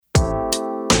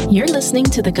You're listening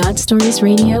to the God Stories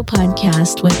Radio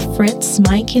podcast with Fritz,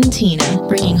 Mike, and Tina,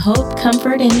 bringing hope,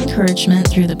 comfort, and encouragement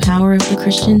through the power of the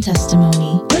Christian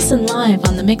testimony. Listen live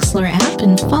on the Mixlr app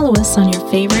and follow us on your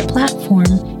favorite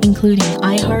platform, including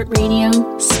iHeartRadio,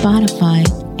 Spotify,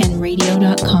 and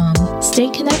radio.com. Stay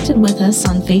connected with us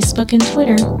on Facebook and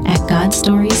Twitter at God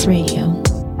Stories Radio.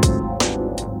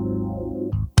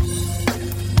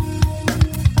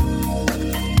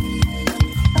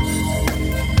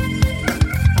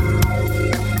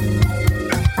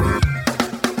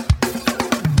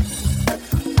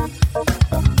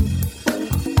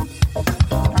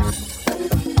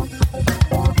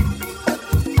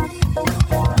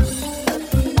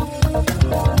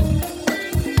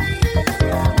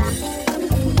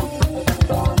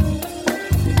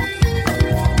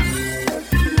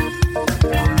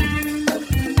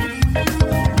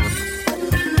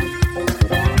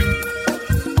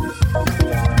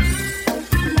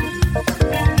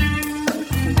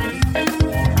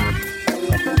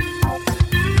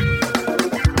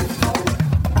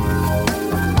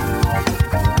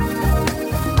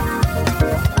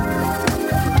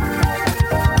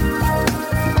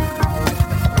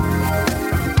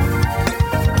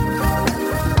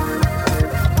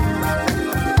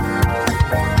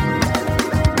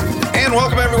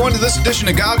 This edition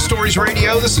of God Stories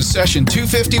Radio. This is session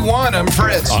 251. I'm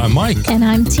Fritz. I'm Mike. And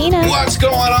I'm Tina. What's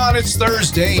going on? It's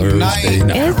Thursday night.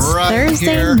 It's right Thursday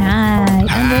here. night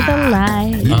under the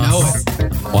lights. You know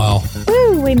it. Wow.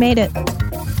 Woo, we made it.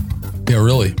 Yeah,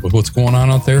 really. With what's going on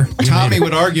out there? Tommy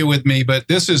would argue with me, but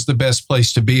this is the best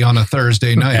place to be on a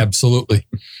Thursday night. Absolutely.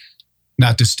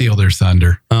 Not to steal their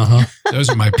thunder. Uh-huh. Those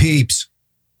are my peeps.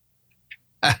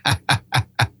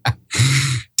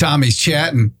 Tommy's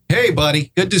chatting. Hey,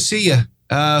 buddy. Good to see you.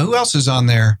 Who else is on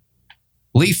there?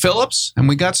 Lee Phillips. And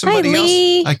we got somebody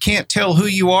else. I can't tell who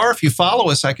you are. If you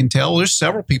follow us, I can tell. There's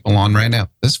several people on right now.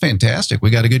 This is fantastic. We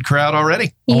got a good crowd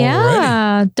already.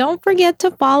 Yeah. Don't forget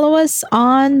to follow us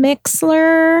on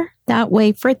Mixlr. That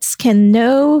way Fritz can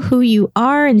know who you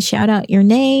are and shout out your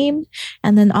name.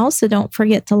 And then also don't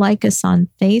forget to like us on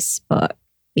Facebook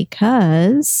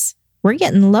because we're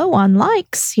getting low on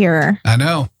likes here. I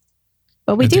know.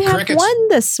 But we do have one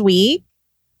this week.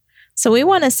 So we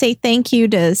want to say thank you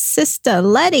to Sister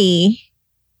Letty.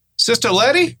 Sister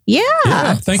Letty?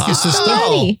 Yeah. Thank you, Sister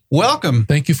Letty. Welcome.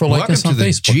 Thank you for liking us on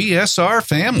Facebook. GSR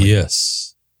family.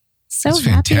 Yes. So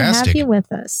happy to have you with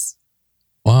us.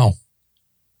 Wow.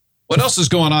 What else is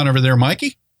going on over there,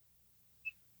 Mikey?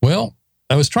 Well,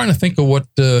 I was trying to think of what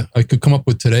I could come up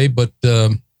with today, but I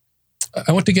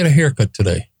went to get a haircut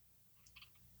today.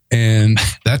 And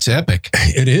that's epic.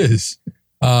 It is.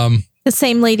 The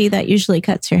same lady that usually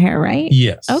cuts your hair, right?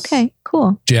 Yes. Okay,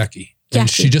 cool. Jackie. And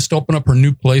she just opened up her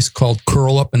new place called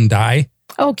Curl Up and Dye.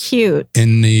 Oh, cute.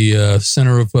 In the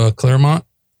center of Claremont.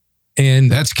 And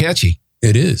that's catchy.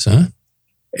 It is, huh?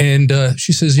 And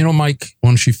she says, you know, Mike,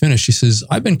 when she finished, she says,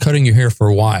 I've been cutting your hair for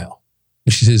a while.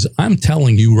 And she says, I'm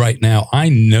telling you right now, I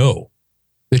know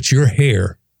that your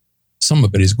hair, some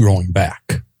of it is growing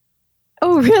back.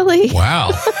 Oh, really?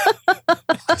 Wow.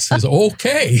 I says,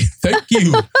 okay, thank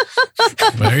you.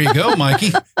 There you go, Mikey.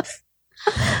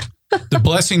 The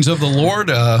blessings of the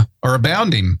Lord are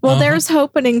abounding. Well, there's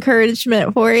hope and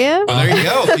encouragement for you. Well, there you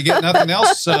go. If you get nothing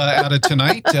else out of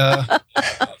tonight,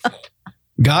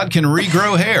 God can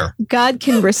regrow hair. God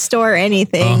can restore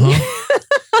anything.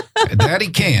 That he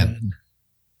can.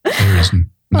 There is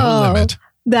no limit.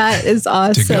 That is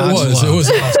awesome. It was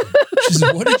awesome. She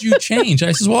said, what did you change?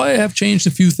 I said, well, I have changed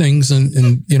a few things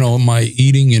and you know, my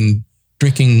eating and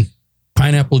drinking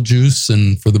pineapple juice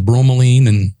and for the bromelain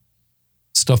and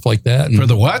stuff like that. And for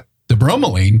the what? The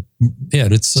bromelain? Yeah.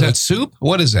 Is that soup?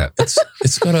 What is that?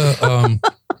 It's got a,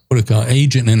 what do you call it,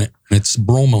 agent in it. And it's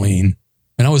bromelain.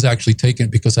 And I was actually taking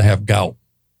it because I have gout.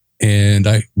 And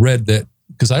I read that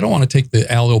because I don't want to take the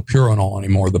allopurinol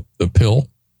anymore, the pill.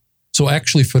 So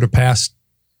actually for the past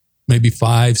maybe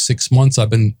 5-6 months, I've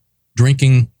been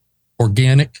drinking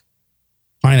organic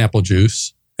pineapple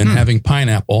juice and having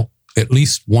pineapple at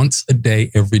least once a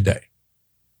day, every day.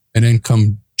 And then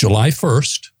come July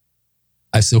 1st,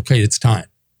 I said, okay, it's time.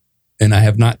 And I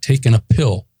have not taken a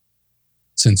pill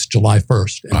since July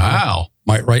 1st. And wow.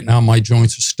 Right now, my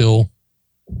joints are still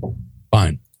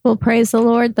fine. Well, praise the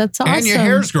Lord. That's awesome. And your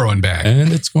hair's growing back.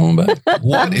 And it's going back.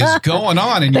 What is going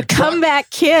on? And the comeback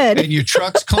kid. And your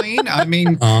truck's clean? I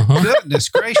mean, goodness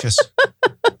gracious.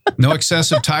 No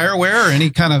excessive tire wear or any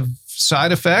kind of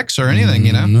side effects or anything,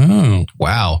 you know? No.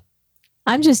 Wow.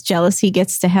 I'm just jealous he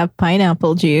gets to have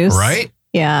pineapple juice. Right?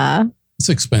 Yeah. It's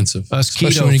expensive. keto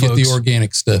Especially when you get the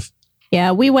organic stuff.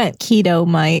 Yeah, we went keto,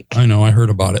 Mike. I know. I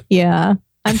heard about it. Yeah.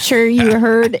 I'm sure you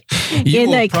heard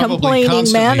in a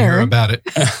complaining manner. Hear about it.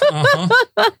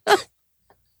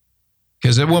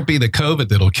 Because it won't be the COVID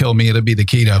that'll kill me. It'll be the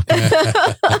keto.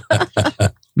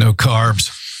 No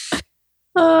carbs.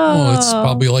 Oh, it's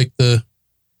probably like the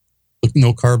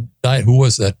no carb diet. Who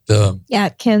was that?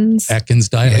 Atkins. Atkins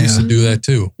diet. Yeah. I used to do that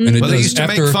too. Mm-hmm. And Well, they used to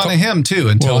make fun of him too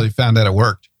until they found out it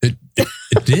worked. It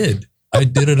did. I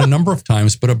did it a number of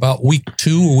times, but about week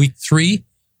 2 or week 3,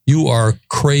 you are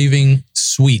craving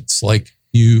sweets like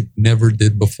you never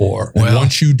did before. And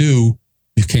once you do,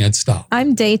 you can't stop.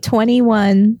 I'm day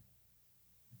 21.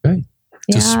 Okay.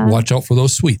 Yeah. Just watch out for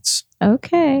those sweets.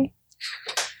 Okay.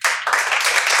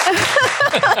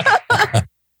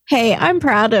 Hey, I'm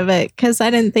proud of it because I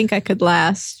didn't think I could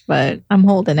last, but I'm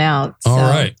holding out. So All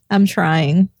right. I'm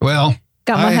trying. Well,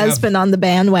 got my husband on the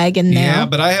bandwagon now. Yeah,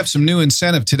 but I have some new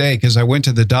incentive today because I went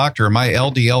to the doctor. My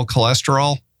LDL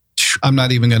cholesterol, I'm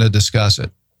not even going to discuss it.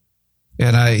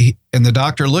 And the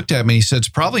doctor looked at me. He said, it's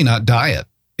probably not diet.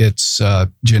 It's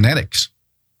genetics.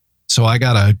 So I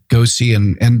got to go see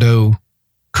an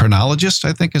endocrinologist,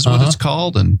 I think is what it's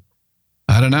called. And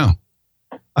I don't know.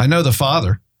 I know the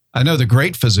father. I know the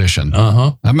great physician.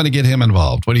 I'm going to get him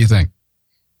involved. What do you think?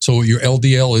 So your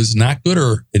LDL is not good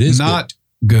or it is not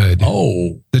good?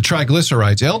 Oh. The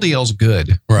triglycerides. LDL's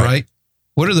good, right?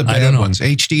 What are the bad ones?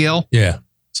 HDL? Yeah,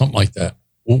 something like that.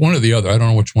 Well, one or the other. I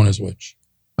don't know which one is which.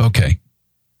 Okay.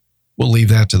 We'll leave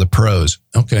that to the pros.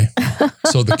 Okay.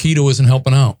 So the keto isn't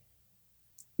helping out.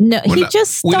 No, he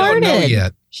just started. We don't know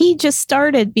yet. He just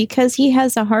started because he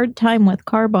has a hard time with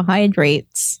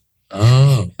carbohydrates.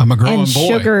 Oh. I'm a growing and boy.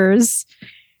 Sugars.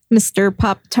 Mr.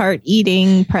 Pop-Tart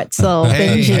eating, pretzel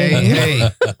binging. Hey.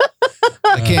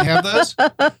 I can't have those?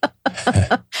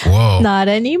 Whoa. Not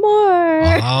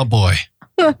anymore. Oh, boy.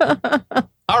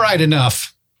 All right,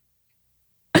 enough.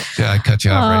 Yeah, I cut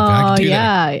you off right there. I can do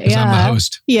that because I'm the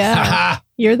host. Yeah.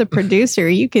 You're the producer.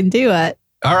 You can do it.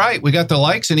 All right. We got the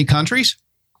likes. Any countries?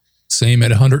 Same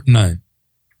at 109.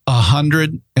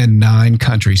 109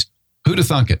 countries. Who'd have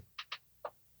thunk it?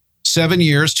 7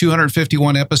 years,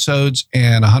 251 episodes,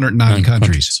 and 109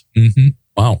 countries. Mm-hmm.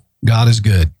 Wow. God is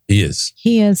good. He is.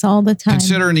 He is all the time.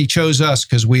 Considering he chose us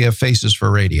because we have faces for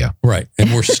radio. Right.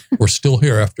 And we're still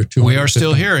here after 2 We are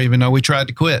still here, even though we tried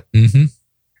to quit. Mm-hmm.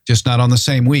 Just not on the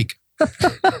same week.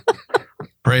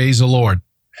 Praise the Lord.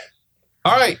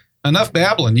 All right. Enough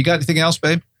babbling. You got anything else,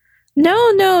 babe?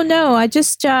 No. I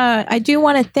just, I do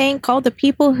want to thank all the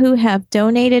people who have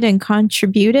donated and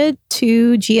contributed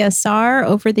to GSR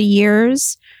over the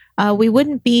years. We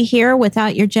wouldn't be here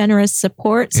without your generous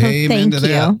support. So Amen thank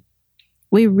you.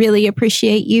 We really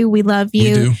appreciate you. We love you.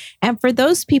 We do. And for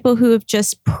those people who have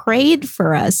just prayed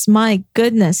for us, my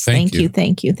goodness, thank you.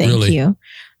 Really.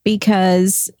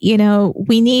 Because,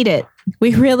 we need it.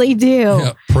 We really do.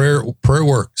 Yeah, prayer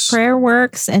works. Prayer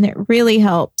works, and it really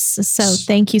helps. So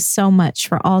thank you so much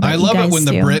for all that you guys do. I love it when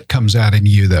the Brit comes out in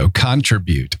you, though.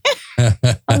 Contribute.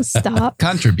 Oh, stop.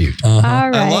 Contribute. All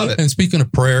right. I love it. And speaking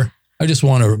of prayer, I just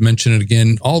want to mention it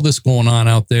again. All this going on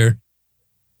out there,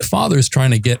 the Father is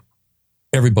trying to get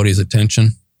everybody's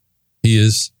attention. He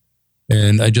is.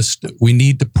 And we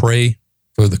need to pray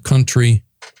for the country.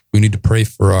 We need to pray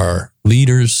for our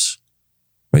leaders.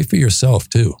 Pray for yourself,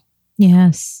 too.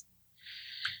 Yes.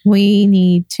 We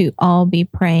need to all be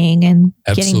praying and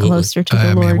getting closer to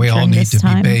the Lord. We all need to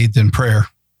be bathed in prayer.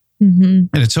 Mm-hmm.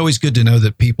 And it's always good to know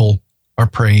that people are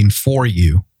praying for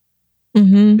you.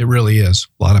 Mm-hmm. It really is.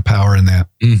 A lot of power in that.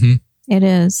 Mm-hmm. It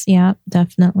is. Yeah,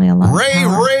 definitely a lot.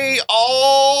 Ray,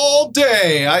 all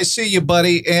day. I see you,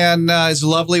 buddy. And his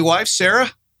lovely wife,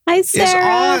 Sarah. Hi,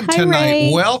 Sarah. Is on tonight. Hi,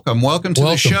 Ray. Welcome to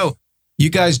the show. You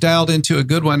guys dialed into a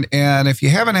good one. And if you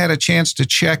haven't had a chance to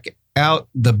check out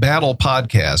the Battle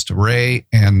Podcast, Ray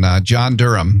and John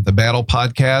Durham, the Battle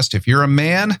Podcast, if you're a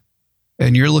man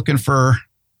and you're looking for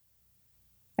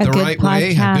the right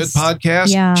way, a good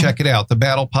podcast, check it out, the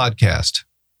Battle Podcast.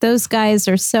 Those guys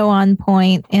are so on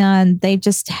point, and they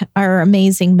just are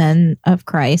amazing men of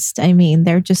Christ. I mean,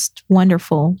 they're just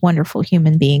wonderful, wonderful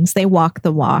human beings. They walk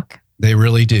the walk. They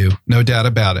really do. No doubt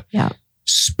about it. Yeah.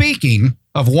 Speaking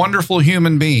of wonderful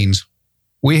human beings,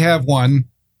 we have one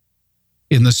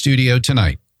in the studio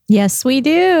tonight. Yes, we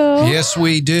do. Yes,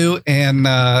 we do. And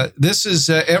this is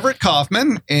Everett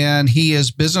Kaufman, and he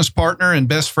is business partner and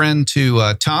best friend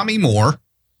to Tommy Moore,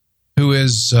 who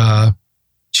is I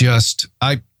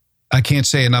can't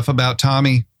say enough about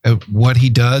Tommy, what he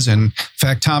does. And in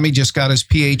fact, Tommy just got his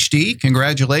PhD.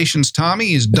 Congratulations, Tommy.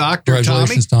 He's Dr.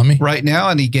 Tommy right now.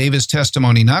 And he gave his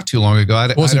testimony not too long ago.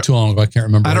 It wasn't too long ago. I can't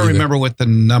remember. I don't remember what the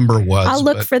number was. I'll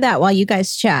look for that while you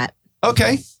guys chat.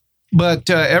 Okay. But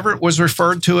Everett was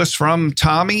referred to us from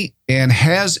Tommy and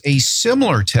has a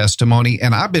similar testimony.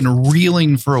 And I've been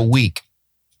reeling for a week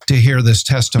to hear this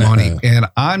testimony. And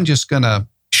I'm just going to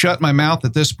shut my mouth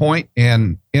at this point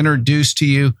and introduce to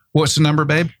you, what's the number,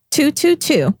 babe?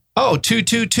 222. Oh,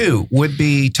 222 would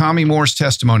be Tommy Moore's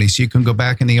testimony. So you can go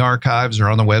back in the archives or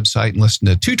on the website and listen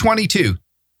to 222.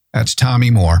 That's Tommy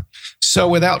Moore. So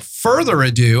without further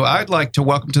ado, I'd like to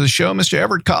welcome to the show Mr.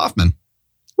 Everett Kaufman.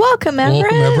 Welcome,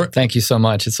 Everett. Welcome, Everett. Thank you so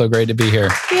much. It's so great to be here.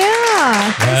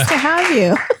 Yeah, nice to have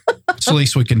you. It's the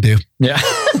least we can do. Yeah.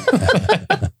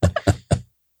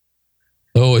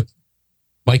 So,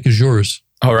 Mike is yours.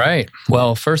 All right.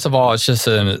 Well, first of all, it's just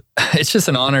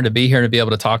an honor to be here to be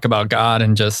able to talk about God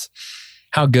and just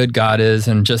how good God is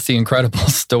and just the incredible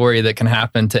story that can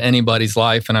happen to anybody's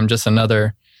life. And I'm just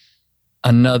another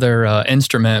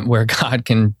instrument where God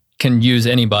can use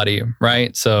anybody,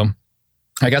 right? So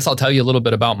I guess I'll tell you a little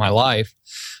bit about my life.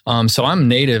 So I'm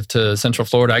native to Central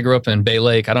Florida. I grew up in Bay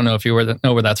Lake. I don't know if you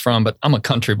know where that's from, but I'm a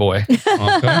country boy.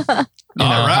 Okay.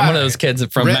 I'm one of those kids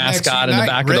from Rednecks Mascot in the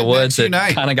back Rednecks of the woods that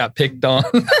kind of got picked on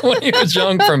when he was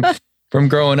young from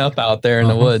growing up out there in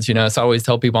the woods. So I always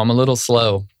tell people I'm a little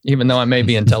slow, even though I may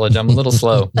be intelligent. I'm a little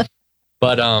slow.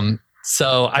 But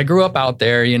so I grew up out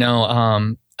there.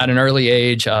 At an early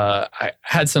age, I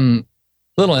had some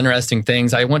little interesting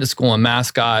things. I went to school in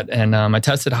Mascot and I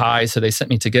tested high, so they sent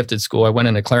me to gifted school. I went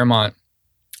into Claremont,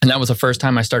 and that was the first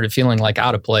time I started feeling like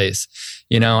out of place.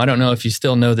 I don't know if you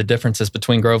still know the differences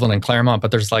between Groveland and Claremont,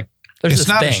 but there's this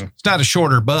thing. It's not a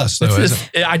shorter bus, though, is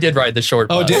it? I did ride the short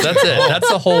bus. That's it. That's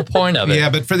the whole point of it. Yeah,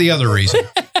 but for the other reason.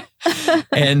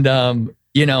 And,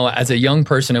 as a young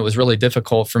person, it was really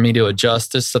difficult for me to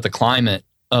adjust just to the climate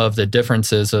of the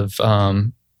differences of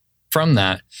from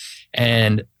that.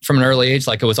 And from an early age,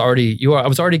 I was already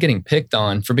getting picked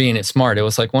on for being smart. It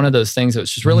was like one of those things that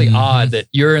was just really odd that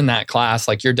you're in that class,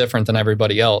 like you're different than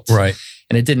everybody else. Right.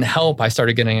 And it didn't help. I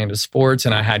started getting into sports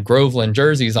and I had Groveland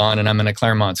jerseys on and I'm in a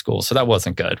Claremont school. So that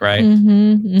wasn't good. Right.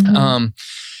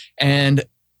 And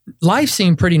life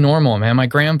seemed pretty normal, man. My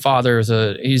grandfather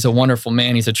he's a wonderful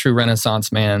man. He's a true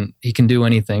Renaissance man. He can do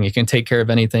anything. He can take care of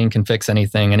anything, can fix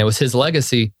anything. And it was his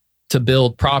legacy to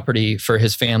build property for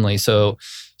his family. So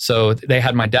they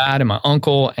had my dad and my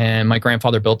uncle, and my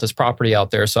grandfather built this property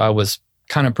out there. So I was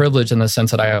kind of privileged in the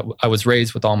sense that I was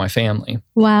raised with all my family.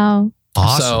 Wow.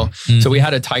 Awesome. So we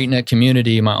had a tight-knit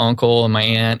community, my uncle and my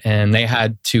aunt, and they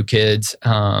had 2 kids,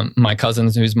 my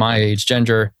cousins, who's my age,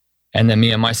 Ginger, and then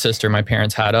me and my sister. My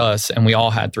parents had us, and we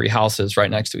all had 3 houses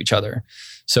right next to each other.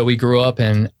 So we grew up,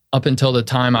 and up until the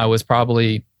time I was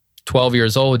probably 12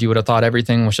 years old, you would have thought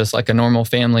everything was just like a normal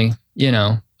family,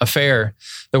 affair.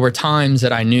 There were times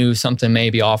that I knew something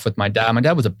may be off with my dad. My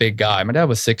dad was a big guy. My dad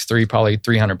was 6'3", probably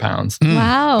 300 pounds.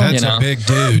 Wow. That's a big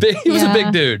dude. He was a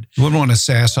big dude. You wouldn't want to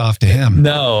sass off to him.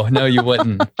 No, you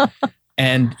wouldn't.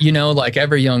 And, like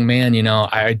every young man,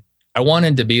 I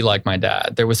wanted to be like my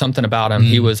dad. There was something about him.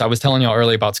 I was telling y'all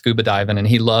earlier about scuba diving, and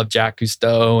he loved Jacques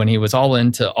Cousteau, and he was all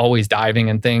into always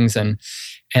diving and things. And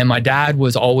my dad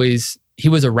was he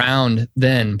was around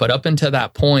then, but up until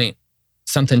that point,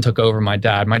 something took over my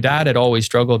dad. My dad had always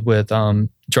struggled with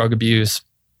drug abuse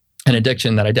and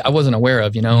addiction that I wasn't aware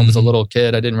of. I was a little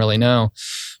kid. I didn't really know.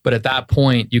 But at that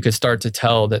point, you could start to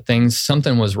tell that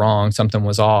something was wrong, something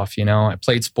was off. I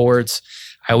played sports.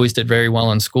 I always did very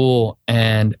well in school.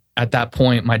 And at that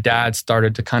point, my dad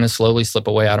started to kind of slowly slip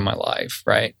away out of my life,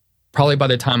 right? Probably by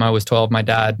the time I was 12, my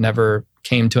dad never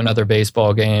came to another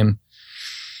baseball game,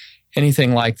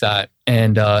 anything like that.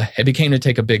 And it began to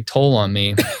take a big toll on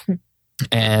me.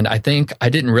 And I think I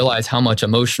didn't realize how much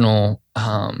emotional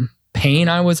pain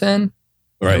I was in.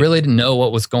 Right. I really didn't know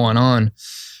what was going on.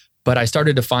 But I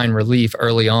started to find relief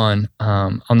early on.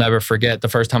 I'll never forget the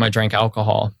first time I drank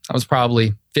alcohol. I was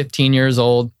probably 15 years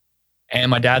old.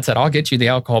 And my dad said, I'll get you the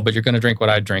alcohol, but you're going to drink what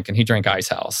I drink. And he drank Ice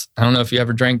House. I don't know if you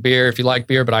ever drank beer, if you like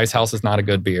beer, but Ice House is not a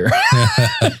good beer.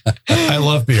 I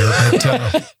love beer,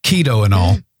 but keto and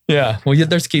all. Yeah. Well,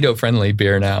 there's keto-friendly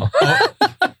beer now.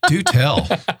 Do tell.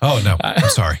 Oh, no. I'm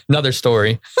sorry. Another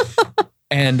story.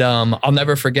 And I'll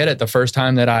never forget it. The first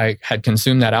time that I had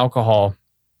consumed that alcohol,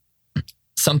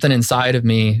 something inside of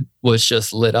me was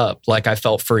just lit up. Like I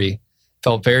felt free.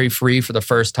 Felt very free for the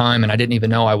first time. And I didn't even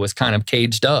know I was kind of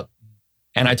caged up.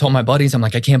 And I told my buddies, I'm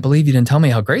like, I can't believe you didn't tell me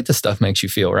how great this stuff makes you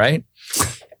feel, right?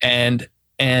 And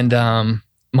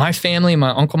my family, my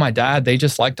uncle, my dad, they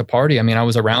just liked to party. I mean, I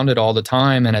was around it all the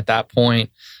time. And at that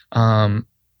point,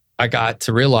 I got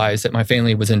to realize that my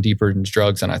family was in deeper into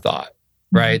drugs than I thought,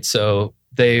 right? So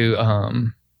they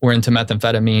were into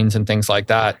methamphetamines and things like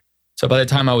that. So by the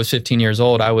time I was 15 years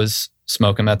old, I was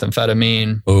smoking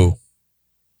methamphetamine. Oh.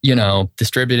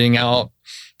 distributing out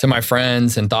to my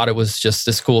friends and thought it was just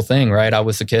this cool thing, right? I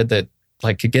was a kid that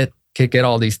like could get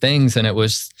all these things. And it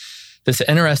was this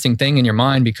interesting thing in your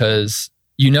mind because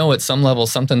at some level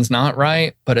something's not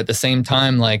right, but at the same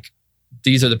time, like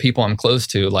these are the people I'm close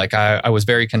to. Like I was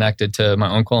very connected to my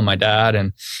uncle and my dad,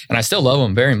 and I still love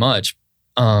them very much.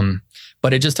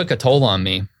 But it just took a toll on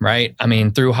me, right? I mean,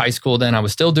 through high school, then I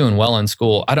was still doing well in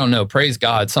school. I don't know, praise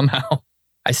God, somehow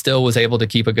I still was able to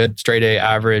keep a good straight A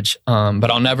average.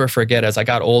 But I'll never forget, as I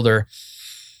got older,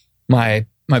 my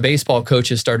baseball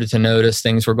coaches started to notice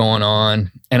things were going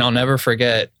on. And I'll never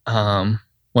forget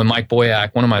when Mike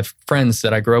Boyack, one of my friends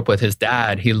that I grew up with, his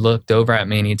dad, he looked over at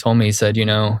me and he told me, he said,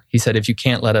 if you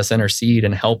can't let us intercede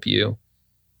and help you,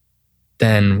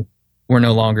 then we're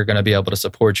no longer going to be able to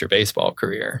support your baseball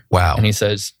career. Wow. And he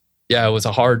says, yeah, it was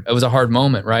a hard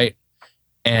moment, right?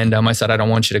 And I said, I don't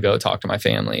want you to go talk to my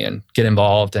family and get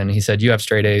involved. And he said, you have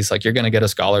straight A's, like you're going to get a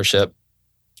scholarship.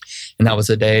 And that was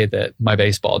the day that my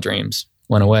baseball dreams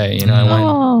went away.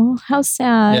 Oh, how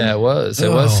sad. Yeah, it was.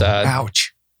 It was sad.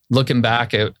 Ouch. Looking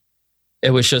back, it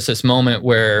was just this moment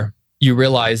where you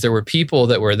realize there were people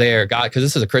that were there, God, because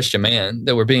this is a Christian man,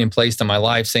 that were being placed in my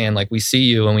life saying, like, we see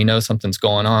you and we know something's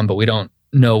going on, but we don't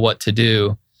know what to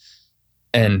do.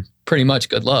 And pretty much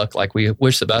good luck. Like, we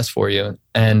wish the best for you.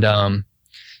 And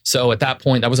so at that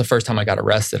point, that was the first time I got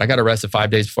arrested. I got arrested 5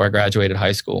 days before I graduated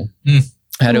high school. I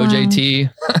had OJT.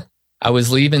 I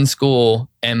was leaving school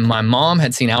and my mom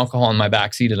had seen alcohol in my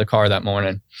backseat of the car that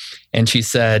morning. And she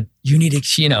said, you need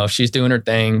to, she's doing her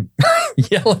thing,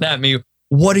 yelling at me,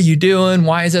 what are you doing?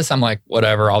 Why is this? I'm like,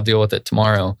 whatever, I'll deal with it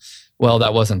tomorrow. Well,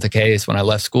 that wasn't the case. When I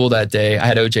left school that day, I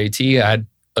had OJT, I had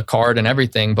a card and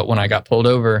everything. But when I got pulled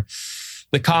over,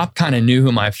 the cop kind of knew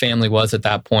who my family was at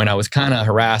that point. I was kind of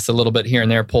harassed a little bit here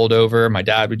and there, pulled over. My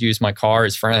dad would use my car,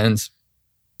 his friends.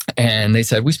 And they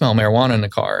said, we smell marijuana in the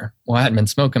car. Well, I hadn't been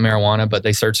smoking marijuana, but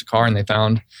they searched the car and they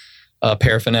found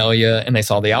paraphernalia and they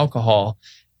saw the alcohol.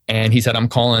 And he said, I'm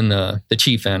calling the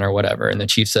chief in or whatever. And the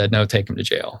chief said, no, take him to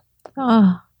jail.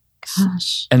 Oh,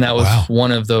 gosh. And that was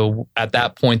one of at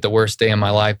that point, the worst day of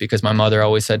my life, because my mother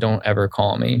always said, don't ever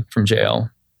call me from jail.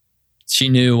 She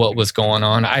knew what was going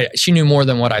on. She knew more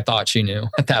than what I thought she knew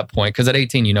at that point. Because at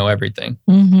 18, you know everything.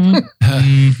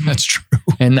 Mm-hmm. That's true.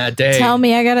 And that day, tell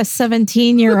me, I got a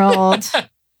 17-year-old.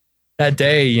 That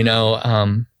day,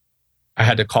 I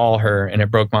had to call her, and it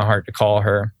broke my heart to call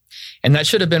her. And that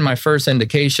should have been my first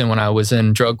indication when I was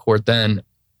in drug court then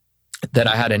that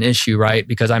I had an issue, right?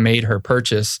 Because I made her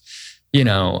purchase,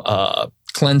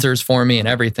 cleansers for me and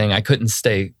everything. I couldn't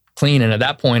stay clean. And at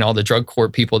that point, all the drug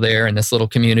court people there in this little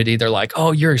community, they're like,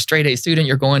 oh, you're a straight A student.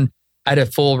 You're going. I had a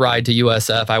full ride to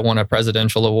USF. I won a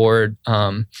presidential award.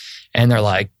 And they're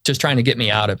like, just trying to get me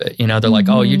out of it. They're like,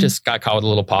 oh, you just got caught with a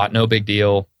little pot. No big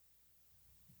deal.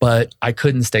 But I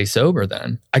couldn't stay sober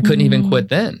then. I couldn't even quit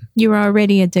then. You were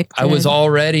already addicted. I was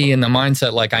already in the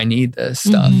mindset like, I need this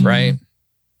stuff, right?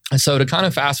 So to kind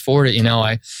of fast forward it,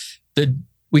 I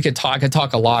could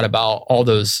talk a lot about all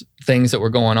those things that were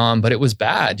going on, but it was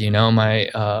bad. It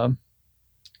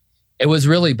was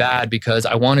really bad because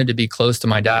I wanted to be close to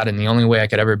my dad, and the only way I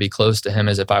could ever be close to him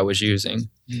is if I was using.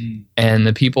 And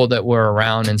the people that were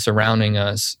around and surrounding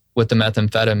us with the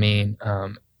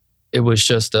methamphetamine, it was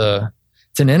just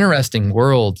it's an interesting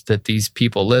world that these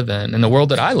people live in, and the world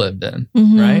that I lived in,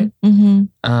 right?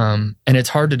 And it's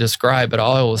hard to describe, but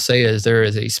all I will say is there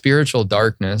is a spiritual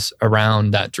darkness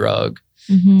around that drug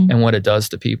and what it does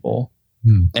to people.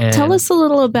 And tell us a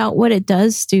little about what it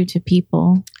does do to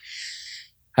people.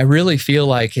 I really feel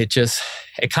like it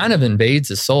kind of invades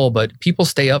the soul, but people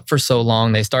stay up for so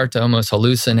long, they start to almost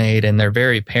hallucinate and they're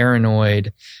very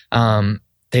paranoid.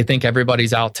 They think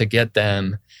everybody's out to get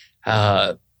them.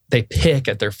 They pick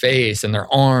at their face and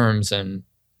their arms, and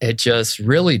it just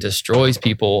really destroys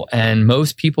people. And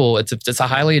most people, it's a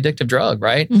highly addictive drug,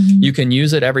 right? You can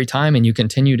use it every time and you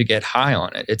continue to get high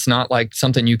on it. It's not like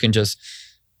something you can just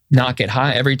not get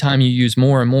high. Every time you use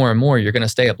more and more and more, you're going to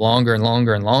stay up longer and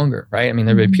longer and longer, right? I mean,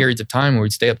 there would be periods of time where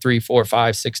we'd stay up 3, 4,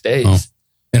 5, 6 days. Oh.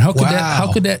 And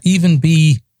how could that even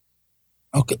be?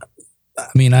 I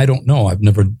mean, I don't know. I've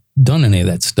never done any of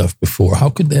that stuff before. How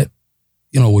could that,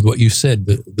 with what you said,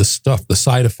 the stuff, the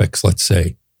side effects, let's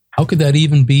say, how could that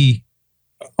even be?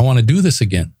 I want to do this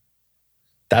again.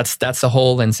 That's the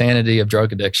whole insanity of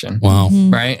drug addiction. Wow.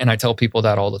 Right. And I tell people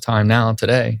that all the time now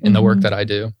today in the work that I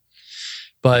do.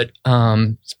 But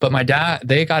my dad,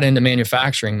 they got into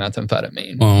manufacturing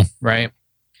methamphetamine. Wow. Right.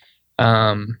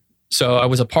 So I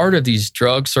was a part of these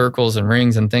drug circles and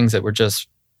rings and things that were just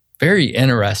very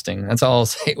interesting. That's all I'll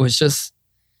say.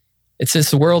 it's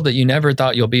this world that you never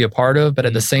thought you'll be a part of, but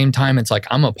at the same time, it's like,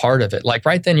 I'm a part of it. Like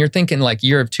right then you're thinking like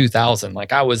year of 2000,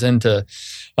 like I was into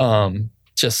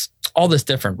just all this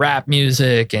different rap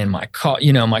music and my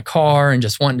car and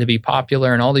just wanting to be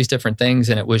popular and all these different things.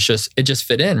 And it just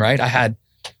fit in, right? I had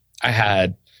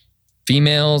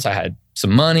females, I had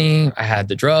some money, I had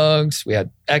the drugs, we had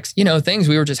things.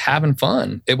 We were just having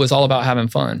fun. It was all about having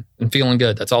fun and feeling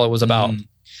good. That's all it was about.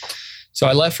 So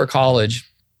I left for college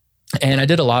and I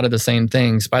did a lot of the same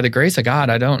things. By the grace of God,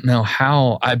 I don't know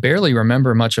how, I barely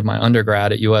remember much of my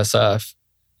undergrad at USF.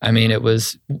 I mean, it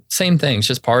was same things,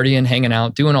 just partying, hanging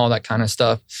out, doing all that kind of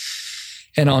stuff.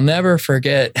 And I'll never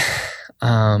forget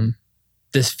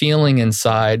this feeling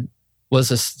inside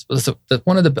was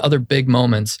one of the other big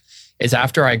moments is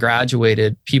after I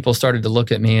graduated, people started to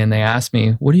look at me and they asked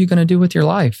me, what are you going to do with your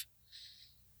life?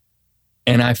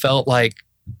 And I felt like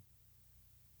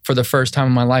for the first time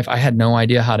in my life, I had no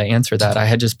idea how to answer that. I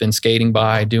had just been skating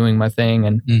by, doing my thing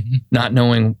and not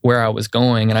knowing where I was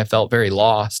going. And I felt very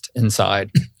lost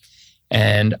inside.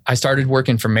 And I started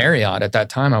working for Marriott at that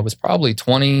time. I was probably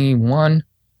 21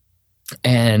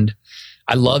 and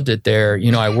I loved it there.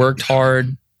 I worked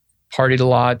hard, partied a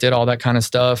lot, did all that kind of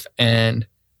stuff. And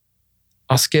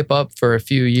I'll skip up for a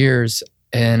few years.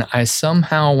 And I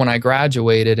somehow, when I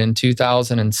graduated in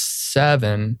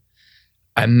 2007,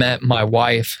 I met my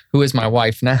wife, who is my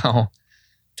wife now,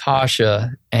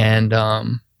 Tasha. And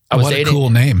I was dating. What a cool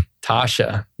name.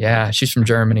 Tasha. Yeah, she's from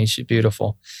Germany. She's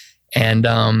beautiful. And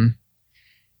I'll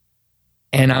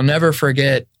never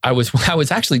forget, I was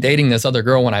actually dating this other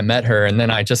girl when I met her. And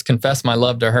then I just confessed my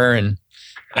love to her. And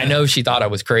I know she thought I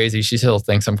was crazy. She still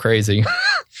thinks I'm crazy.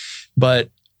 But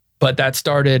that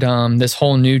started this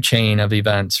whole new chain of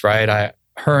events, right?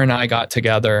 Her and I got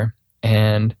together,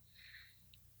 and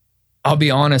I'll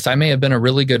be honest, I may have been a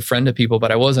really good friend to people,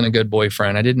 but I wasn't a good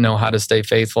boyfriend. I didn't know how to stay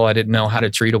faithful. I didn't know how to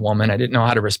treat a woman. I didn't know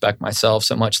how to respect myself,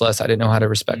 so much less I didn't know how to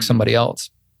respect somebody else.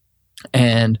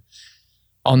 And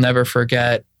I'll never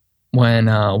forget when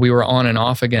we were on and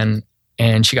off again,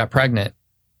 and she got pregnant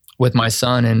with my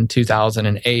son in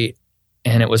 2008.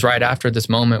 And it was right after this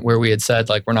moment where we had said,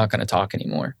 like, we're not going to talk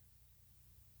anymore.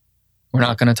 We're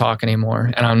not going to talk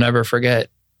anymore. And I'll never forget,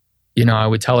 I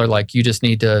would tell her, like, you have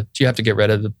to get rid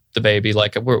of the baby.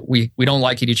 Like, we don't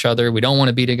like each other. We don't want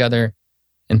to be together.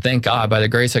 And thank God, by the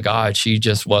grace of God, she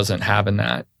just wasn't having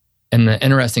that. And the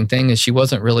interesting thing is she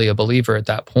wasn't really a believer at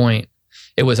that point.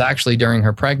 It was actually during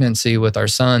her pregnancy with our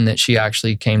son that she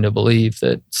actually came to believe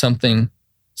that something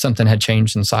had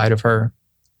changed inside of her.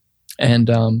 And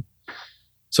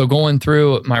so going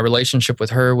through my relationship with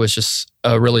her was just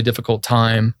a really difficult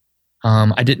time.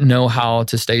 I didn't know how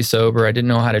to stay sober. I didn't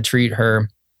know how to treat her.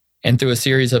 And through a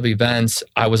series of events,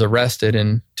 I was arrested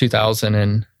in 2000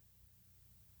 and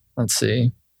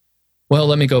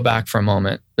let me go back for a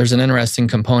moment. There's an interesting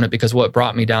component because what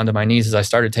brought me down to my knees is I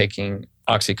started taking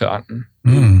Oxycontin.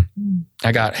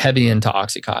 I got heavy into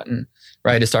Oxycontin,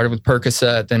 right? It started with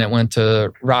Percocet, then it went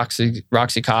to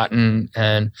Roxycontin.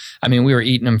 And I mean, we were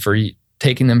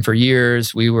taking them for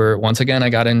years. Once again, I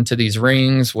got into these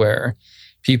rings where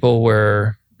people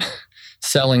were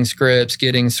selling scripts,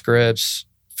 getting scripts,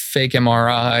 fake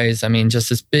MRIs. I mean, just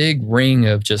this big ring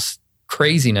of just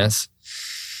craziness.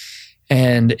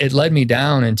 And it led me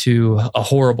down into a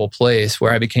horrible place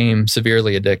where I became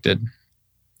severely addicted.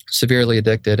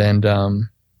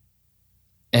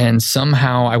 And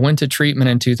somehow I went to treatment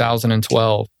in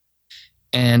 2012.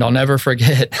 And I'll never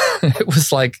forget, it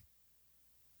was like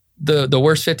the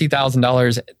worst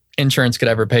 $50,000 insurance could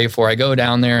ever pay for. I go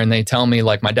down there and they tell me,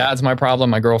 like, my dad's my problem,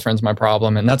 my girlfriend's my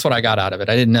problem. And that's what I got out of it.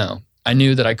 I didn't know. I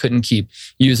knew that I couldn't keep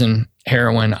using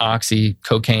heroin, oxy,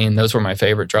 cocaine. Those were my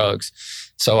favorite drugs.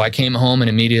 So I came home and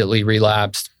immediately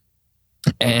relapsed.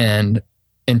 And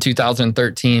in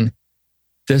 2013,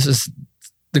 this is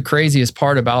the craziest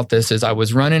part about this is I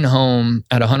was running home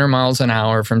at 100 miles an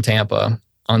hour from Tampa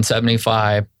on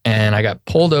 75, and I got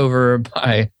pulled over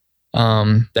by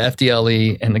the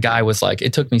FDLE, and the guy was like,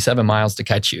 it took me 7 miles to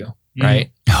catch you,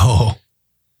 right? Oh.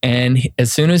 And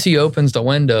as soon as he opens the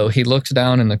window, he looks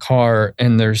down in the car,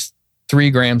 and there's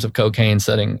 3 grams of cocaine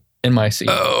sitting in my seat.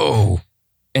 Oh.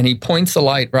 And he points the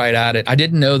light right at it. I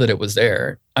didn't know that it was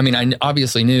there. I mean, I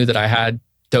obviously knew that I had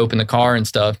dope in the car and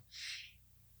stuff.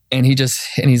 And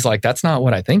he's like, that's not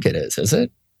what I think it is it?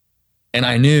 And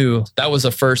I knew that was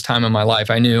the first time in my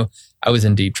life I knew I was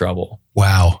in deep trouble.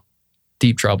 Wow.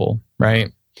 Deep trouble,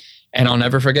 right? And I'll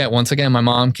never forget, once again, my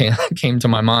mom came to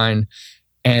my mind,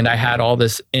 and I had all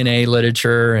this NA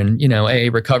literature and, AA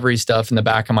recovery stuff in the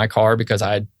back of my car because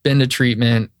I had been to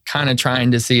treatment, kind of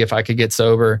trying to see if I could get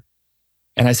sober.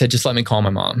 And I said, just let me call my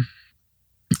mom.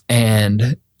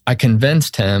 And I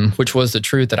convinced him, which was the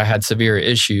truth, that I had severe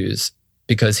issues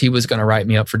because he was going to write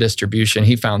me up for distribution.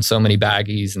 He found so many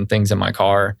baggies and things in my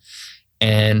car.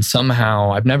 And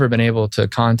somehow I've never been able to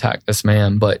contact this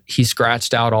man, but he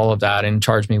scratched out all of that and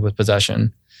charged me with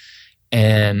possession.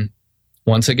 And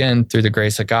once again, through the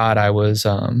grace of God, I was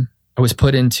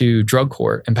put into drug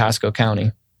court in Pasco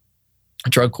County.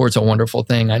 Drug court's a wonderful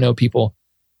thing. I know people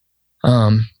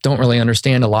don't really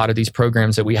understand a lot of these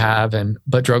programs that we have,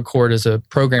 but drug court is a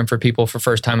program for people, for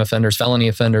first-time offenders, felony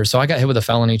offenders. So I got hit with a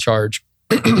felony charge.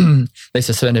 They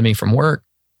suspended me from work.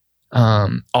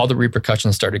 All the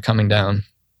repercussions started coming down.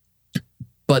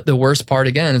 But the worst part,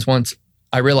 again, is once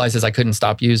I realized is I couldn't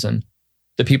stop using.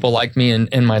 The people like me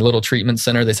in my little treatment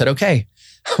center, they said, okay,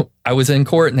 I was in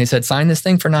court and they said, sign this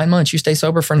thing for 9 months. You stay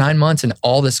sober for 9 months and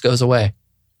all this goes away.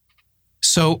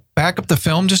 So back up the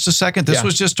film just a second. This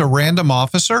was just a random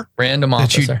officer? Random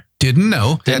officer. That you didn't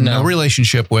know, had no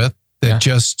relationship with, that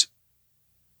just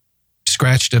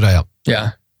scratched it out.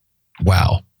 Yeah.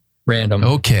 Wow. Random.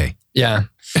 Okay. Yeah.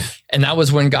 And that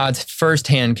was when God's first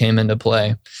hand came into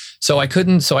play. So I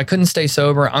couldn't stay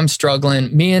sober. I'm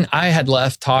struggling. I had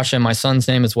left Tasha. My son's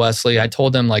name is Wesley. I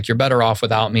told them, like, you're better off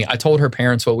without me. I told her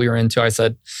parents what we were into. I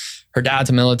said, her dad's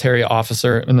a military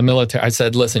officer in the military. I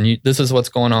said, listen, this is what's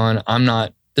going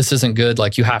on. This isn't good.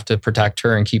 Like, you have to protect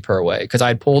her and keep her away. Because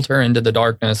I pulled her into the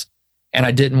darkness and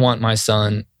I didn't want my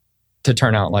son to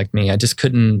turn out like me. I just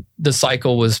couldn't. The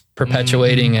cycle was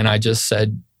perpetuating. And I just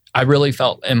said, I really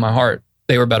felt in my heart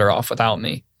they were better off without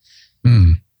me.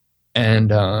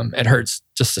 And it hurts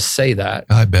just to say that.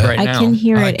 I bet. Right now. I can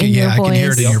hear it in your voice. I can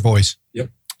hear it in your voice. Yep.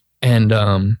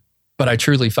 And but I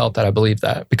truly felt that I believed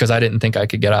that because I didn't think I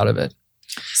could get out of it.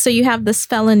 So you have this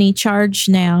felony charge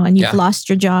now and you've lost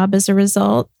your job as a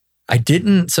result? I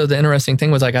didn't. So the interesting thing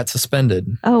was I got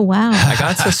suspended. Oh, wow. I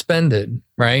got suspended,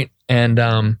 right? And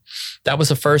that was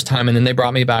the first time. And then they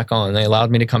brought me back on. They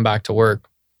allowed me to come back to work.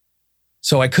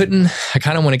 So I kind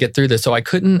of want to get through this. So I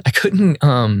couldn't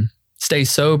stay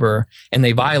sober, and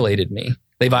they violated me.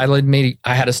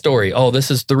 I had a story. Oh,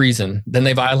 this is the reason. Then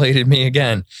they violated me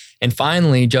again. And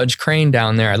finally, Judge Crane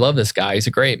down there, I love this guy. He's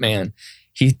a great man.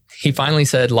 He finally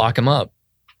said, lock him up.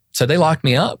 So they locked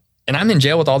me up. And I'm in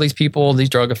jail with all these people, these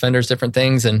drug offenders, different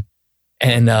things. And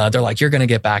they're like, you're going to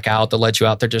get back out. They'll let you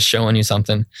out. They're just showing you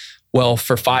something. Well,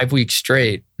 for 5 weeks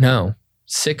straight,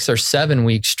 6 or 7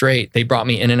 weeks straight, they brought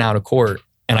me in and out of court.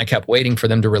 And I kept waiting for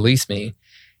them to release me.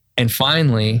 And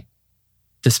finally,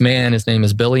 this man, his name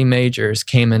is Billy Majors,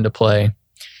 came into play.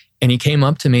 And he came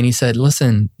up to me and he said,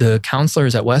 listen, the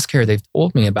counselors at WestCare, they've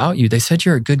told me about you. They said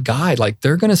you're a good guy. Like,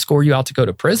 they're going to score you out to go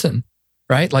to prison,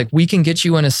 right? Like, we can get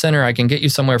you in a center. I can get you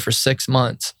somewhere for 6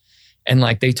 months. And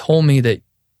like, they told me that,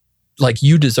 like,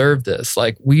 you deserve this.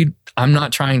 Like, I'm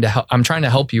not trying to help. I'm trying to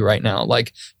help you right now.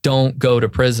 Like, don't go to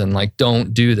prison. Like,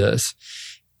 don't do this.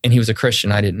 And he was a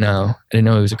Christian. I didn't know he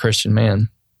was a Christian man.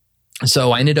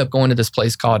 So I ended up going to this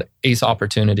place called Ace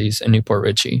Opportunities in Newport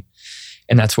Richey.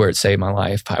 And that's where it saved my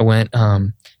life. I went,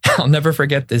 I'll never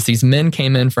forget this. These men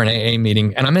came in for an AA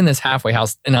meeting and I'm in this halfway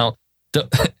house. And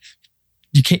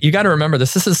you got to remember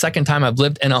this. This is the second time I've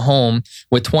lived in a home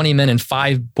with 20 men and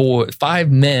 5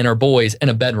 men or boys in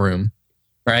a bedroom.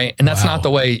 Right. And that's not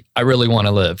the way I really want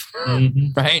to live.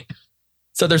 Right.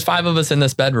 So there's 5 of us in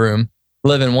this bedroom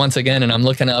living once again. And I'm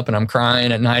looking up and I'm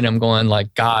crying at night. I'm going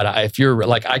like, God, if you're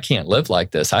like, I can't live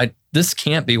like this. This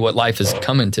can't be what life is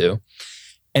coming to.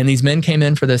 And these men came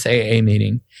in for this AA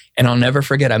meeting. And I'll never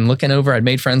forget, I'm looking over, I'd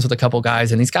made friends with a couple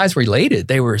guys and these guys related.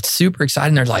 They were super excited.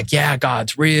 And they're like, yeah,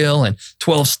 God's real and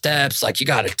 12 steps, like you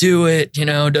got to do it, And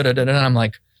I'm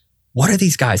like, what are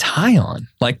these guys high on?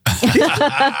 Like, these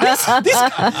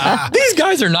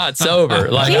guys are not sober.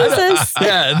 Like, Jesus.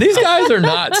 These guys are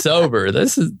not sober.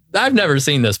 I've never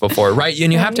seen this before, right?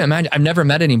 And you have to imagine, I've never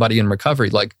met anybody in recovery,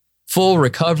 like full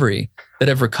recovery, that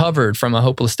have recovered from a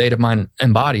hopeless state of mind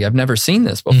and body. I've never seen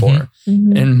this before.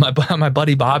 And my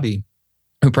buddy Bobby,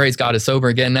 who praise God is sober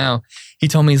again now, he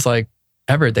told me, he's like,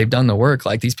 Everett, they've done the work.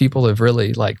 Like, these people have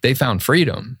really, like, they found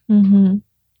freedom.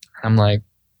 I'm like,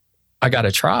 I got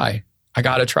to try.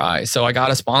 So I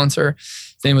got a sponsor.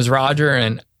 His name was Roger.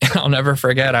 And I'll never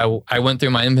forget, I went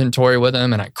through my inventory with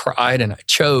him and I cried and I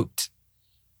choked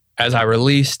as I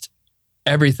released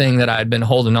everything that I had been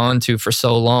holding on to for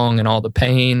so long and all the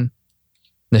pain,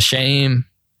 the shame.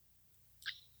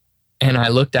 And I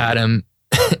looked at him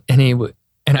and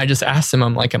I just asked him,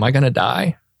 I'm like, am I going to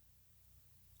die?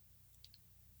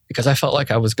 Because I felt like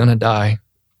I was going to die.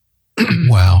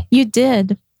 Wow. You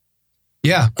did.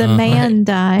 Yeah. The man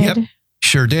died. Yep.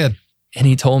 Sure did. And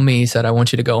he told me, he said, I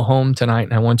want you to go home tonight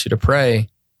and I want you to pray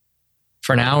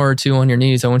for an hour or two on your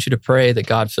knees, I want you to pray that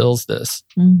God fills this.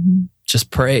 Mm-hmm.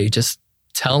 Just pray. Just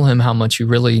tell him how much you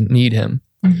really need him.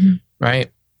 Mm-hmm.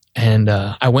 Right. And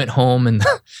I went home, and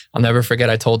I'll never forget,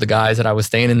 I told the guys that I was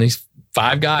staying in these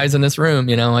 5 guys in this room.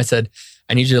 I said,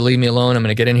 I need you to leave me alone. I'm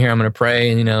going to get in here. I'm going to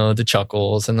pray. And, the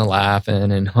chuckles and the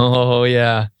laughing and, oh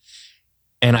yeah.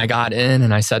 And I got in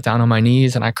and I sat down on my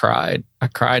knees and I cried. I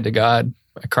cried to God.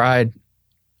 I cried.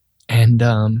 And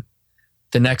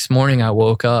the next morning I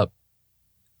woke up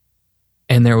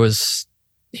and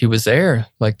he was there.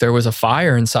 Like there was a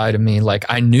fire inside of me. Like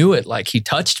I knew it. Like he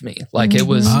touched me. Like it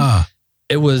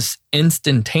was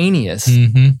instantaneous.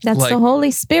 Mm-hmm. That's like, the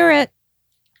Holy Spirit.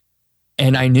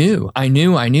 And I knew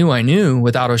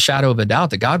without a shadow of a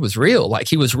doubt that God was real. Like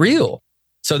he was real.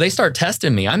 So they start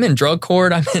testing me. I'm in drug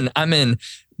court. I'm in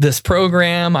this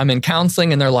program. I'm in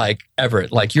counseling. And they're like,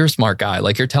 Everett, like you're a smart guy.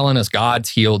 Like you're telling us God's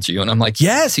healed you. And I'm like,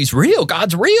 yes, he's real.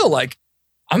 God's real. Like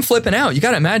I'm flipping out. You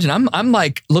got to imagine I'm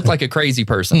like, look like a crazy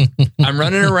person. I'm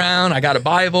running around. I got a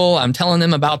Bible. I'm telling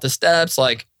them about the steps.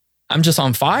 Like I'm just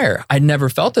on fire. I'd never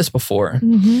felt this before.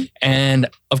 Mm-hmm. And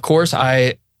of course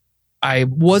I'd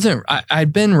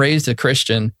been raised a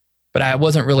Christian, but I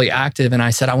wasn't really active. And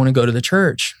I said, I want to go to the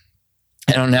church.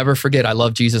 And I'll never forget, I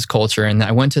love Jesus culture. And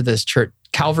I went to this church,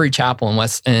 Calvary Chapel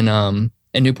in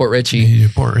Newport Richey.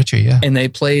 Newport Richey, yeah. And they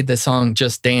played the song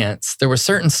Just Dance. There were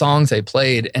certain songs they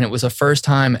played, and it was the first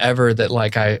time ever that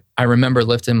like I remember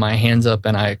lifting my hands up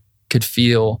and I could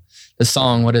feel the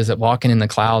song, what is it, Walking in the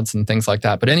Clouds and things like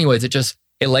that. But anyways, it just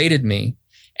elated me.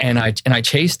 And I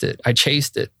chased it.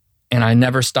 And I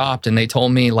never stopped. And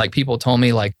people told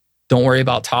me like, don't worry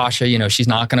about Tasha. She's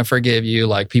not going to forgive you.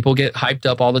 Like people get hyped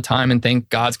up all the time and think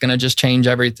God's going to just change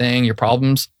everything. Your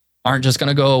problems aren't just going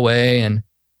to go away. And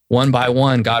one by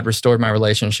one, God restored my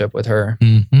relationship with her.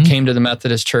 Mm-hmm. Came to the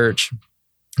Methodist Church,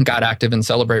 got active in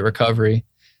Celebrate Recovery.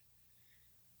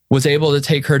 Was able to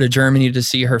take her to Germany to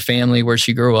see her family where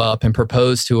she grew up and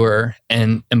propose to her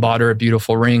and bought her a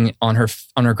beautiful ring on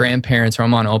her grandparents'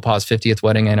 Oma and Opa's 50th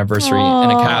wedding anniversary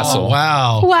in a castle. Oh,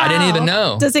 wow. I didn't even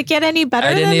know. Does it get any better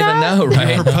I didn't than even that? know,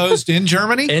 right? You proposed in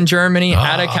Germany? In Germany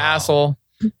at a castle.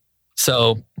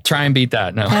 So try and beat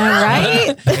that. No.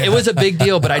 Right? It was a big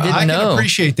deal, but I didn't know. I can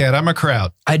appreciate that. I'm a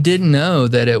crowd. I didn't know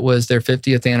that it was their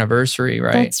 50th anniversary,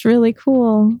 right? That's really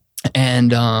cool.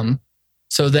 And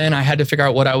so then I had to figure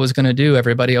out what I was going to do.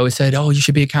 Everybody always said, oh, you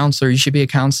should be a counselor. You should be a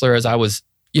counselor, as I was,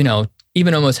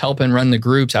 even almost helping run the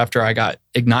groups after I got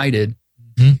ignited.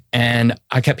 Mm-hmm. And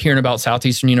I kept hearing about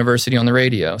Southeastern University on the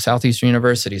radio, Southeastern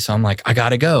University. So I'm like, I got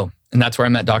to go. And that's where I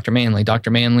met Dr. Manley.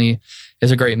 Dr. Manley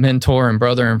is a great mentor and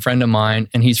brother and friend of mine.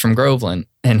 And he's from Groveland.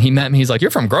 And he met me. He's like, you're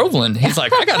from Groveland? He's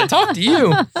like, I got to talk to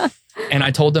you. And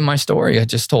I told them my story. I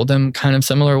just told them kind of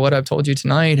similar to what I've told you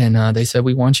tonight. And they said,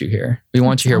 we want you here. We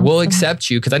want you here. We'll accept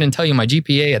you. Because I didn't tell you my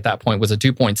GPA at that point was a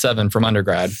 2.7 from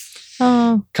undergrad.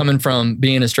 Oh. Coming from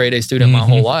being a straight A student my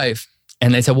whole life.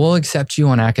 And they said, we'll accept you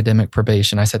on academic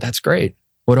probation. I said, that's great.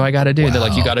 What do I got to do? Wow. They're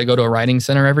like, you got to go to a writing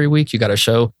center every week. You got to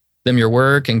show them your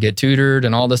work and get tutored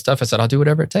and all this stuff. I said, I'll do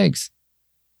whatever it takes.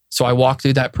 So I walked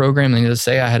through that program. And to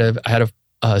say I had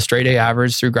a straight A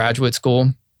average through graduate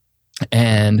school.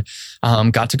 And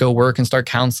got to go work and start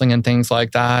counseling and things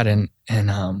like that. And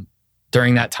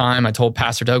during that time, I told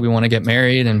Pastor Doug we want to get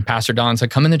married, and Pastor Don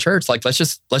said, "Come in the church. Like let's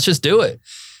just do it."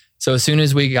 So as soon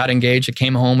as we got engaged, I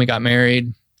came home, we got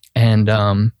married, and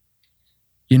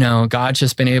God's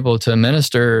just been able to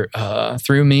minister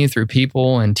through me, through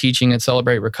people, and teaching at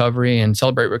Celebrate Recovery. And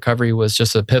Celebrate Recovery was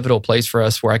just a pivotal place for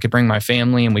us where I could bring my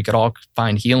family and we could all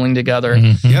find healing together.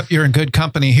 Mm-hmm. Yep, you're in good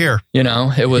company here.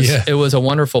 It was a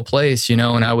wonderful place, and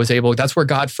I was able, that's where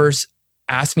God first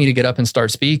asked me to get up and start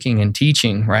speaking and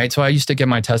teaching, right? So I used to give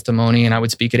my testimony and I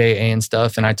would speak at AA and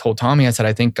stuff. And I told Tommy, I said,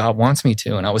 I think God wants me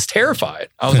to. And I was terrified.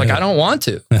 I was like, I don't want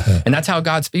to. And that's how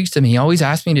God speaks to me. He always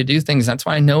asks me to do things. That's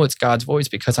why I know it's God's voice,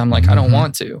 because I'm like, I don't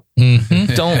want to.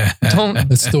 Mm-hmm. Don't.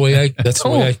 That's the way I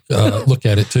look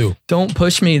at it too. Don't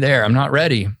push me there. I'm not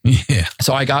ready. Yeah.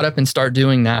 So I got up and started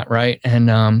doing that, right?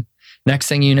 And next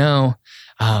thing you know,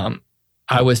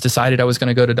 I was decided I was going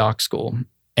to go to doc school.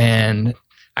 And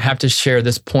I have to share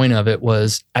this point of it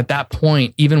was at that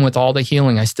point, even with all the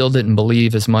healing, I still didn't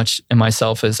believe as much in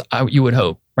myself as you would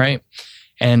hope, right?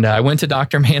 And I went to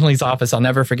Dr. Manley's office, I'll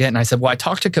never forget. And I said, well, I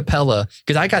talked to Capella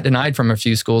because I got denied from a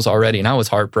few schools already and I was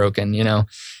heartbroken,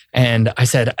 And I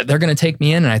said, they're going to take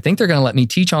me in and I think they're going to let me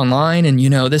teach online and,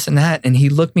 this and that. And he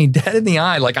looked me dead in the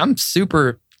eye like I'm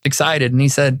super excited. And he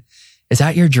said, is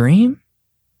that your dream?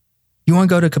 You want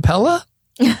to go to Capella?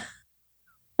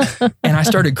 And I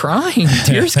started crying.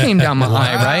 Tears came down my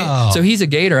eye, right? So he's a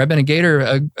Gator. I've been a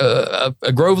Gator,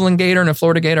 a Groveland Gator and a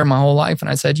Florida Gator my whole life. And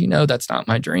I said, that's not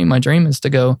my dream. My dream is to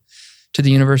go to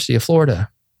the University of Florida.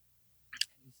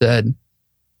 He said,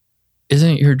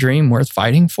 isn't your dream worth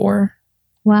fighting for?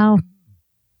 Wow.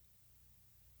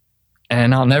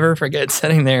 And I'll never forget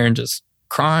sitting there and just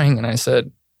crying. And I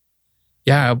said,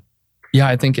 yeah,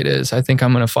 I think it is. I think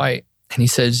I'm going to fight. And he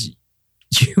says,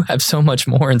 you have so much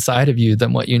more inside of you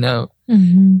than what you know.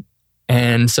 Mm-hmm.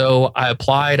 And so I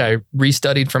applied, I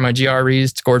restudied for my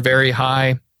GREs, scored very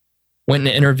high, went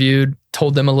and interviewed,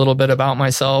 told them a little bit about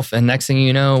myself. And next thing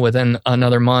you know, within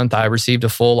another month, I received a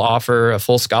full offer, a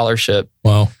full scholarship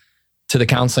to the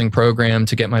counseling program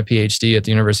to get my PhD at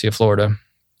the University of Florida.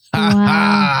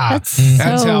 Wow. That's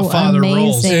how Father amazing.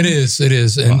 rolls. It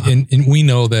is. And we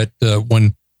know that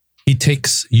when he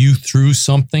takes you through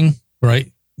something, right?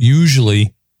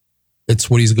 Usually it's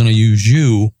what he's going to use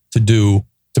you to do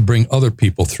to bring other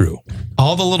people through.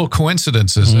 All the little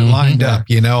coincidences that lined up,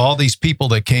 all these people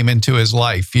that came into his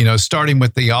life, starting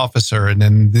with the officer and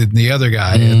then the other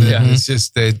guy. And then it's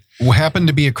just that happened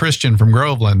to be a Christian from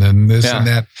Groveland and this and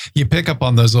that. You pick up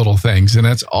on those little things, and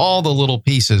that's all the little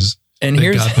pieces and that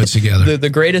here's God puts together. The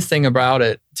greatest thing about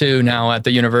it too now at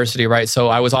the university, right? So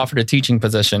I was offered a teaching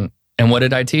position. And what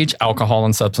did I teach? Alcohol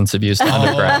and substance abuse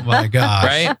undergrad. Oh my gosh.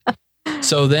 Right?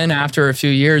 So then after a few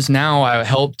years now, I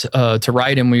helped to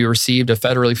write, and we received a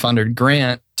federally funded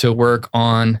grant to work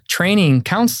on training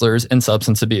counselors in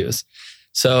substance abuse.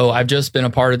 So I've just been a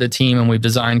part of the team, and we've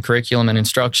designed curriculum and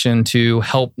instruction to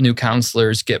help new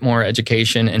counselors get more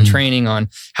education and training on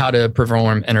how to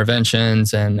perform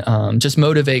interventions and just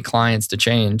motivate clients to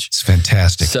change. It's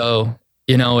fantastic. So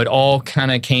it all kind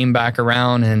of came back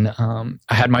around, and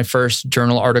I had my first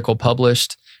journal article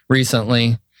published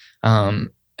recently.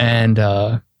 And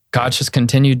God just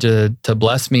continued to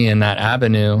bless me in that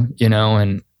avenue,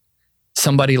 and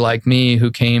somebody like me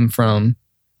who came from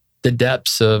the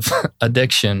depths of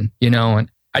addiction,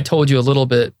 and I told you a little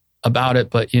bit about it,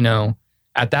 but,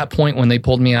 at that point when they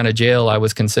pulled me out of jail, I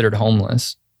was considered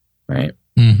homeless, right?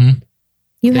 Mm-hmm.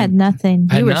 You had nothing.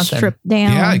 You were nothing. stripped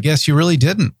down. Yeah, I guess you really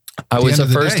didn't. I was the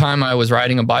first time I was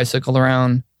riding a bicycle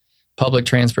around public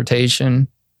transportation.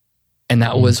 And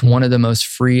that was one of the most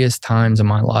freest times of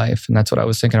my life. And that's what I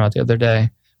was thinking about the other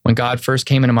day. When God first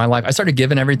came into my life, I started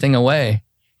giving everything away.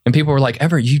 And people were like,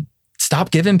 Everett, you stop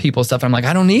giving people stuff. And I'm like,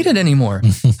 I don't need it anymore.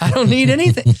 I don't need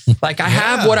anything. Like I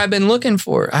have what I've been looking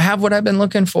for.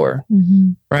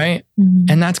 Mm-hmm. Right? Mm-hmm.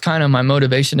 And that's kind of my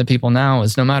motivation to people now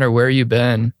is no matter where you've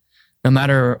been, no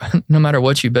matter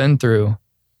what you've been through,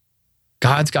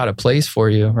 God's got a place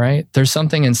for you, right? There's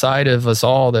something inside of us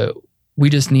all that we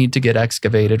just need to get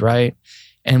excavated, right?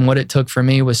 And what it took for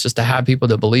me was just to have people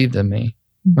that believed in me,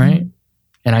 right?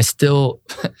 And I still,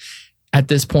 at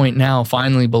this point now,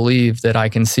 finally believe that I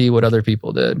can see what other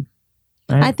people did.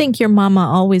 Right? I think your mama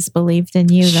always believed in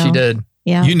you, though. She did.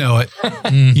 Yeah. You know it.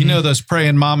 You know those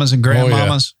praying mamas and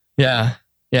grandmamas? Yeah.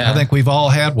 I think we've all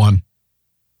had one.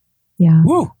 Yeah.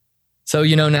 Woo. So,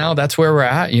 now that's where we're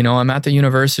at. I'm at the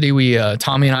university.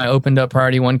 Tommy and I opened up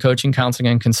Priority One Coaching, Counseling,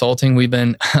 and Consulting.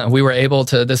 we were able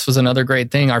to, this was another great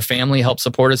thing. Our family helped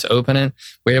support us open it.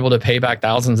 We were able to pay back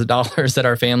thousands of dollars that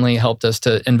our family helped us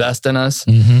to invest in us,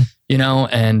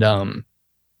 and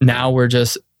now we're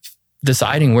just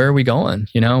deciding where are we going?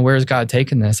 Where is God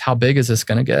taking this? How big is this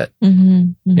going to get?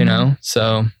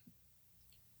 So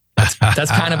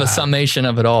that's kind of a summation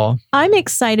of it all. I'm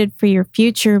excited for your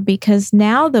future because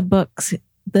now the books,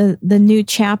 the new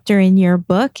chapter in your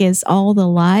book is all the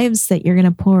lives that you're going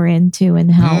to pour into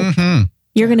and help. Mm-hmm.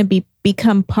 You're going to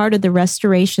become part of the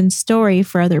restoration story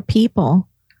for other people.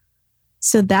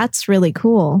 So that's really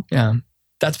cool. Yeah.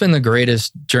 That's been the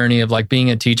greatest journey of like being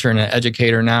a teacher and an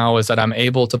educator now is that I'm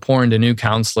able to pour into new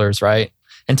counselors, right?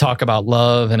 And talk about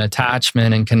love and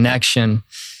attachment and connection.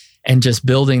 And just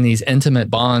building these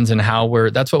intimate bonds and how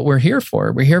that's what we're here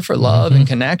for. We're here for love and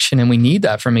connection, and we need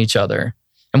that from each other.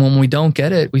 And when we don't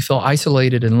get it, we feel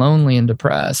isolated and lonely and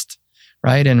depressed,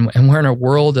 right? And we're in a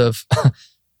world of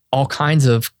all kinds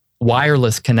of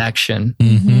wireless connection,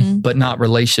 but not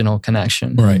relational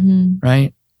connection. Right.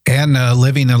 Right. And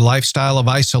living a lifestyle of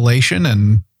isolation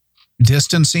and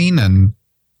distancing, and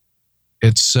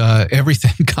it's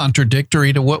everything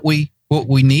contradictory to what we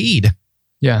need.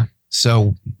 Yeah.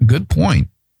 So good point.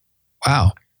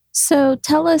 Wow. So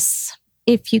tell us,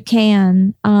 if you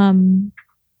can,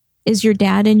 is your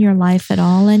dad in your life at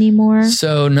all anymore?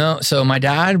 So no. So my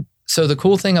dad, so the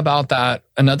cool thing about that,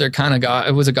 another kind of God,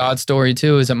 it was a God story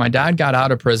too, is that my dad got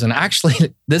out of prison.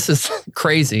 Actually, this is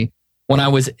crazy. When I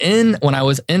was in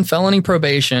felony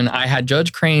probation, I had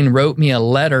Judge Crane wrote me a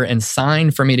letter and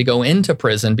signed for me to go into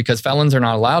prison because felons are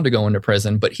not allowed to go into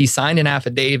prison. But he signed an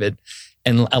affidavit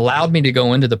and allowed me to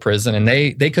go into the prison. And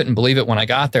they couldn't believe it when I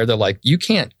got there. They're like, you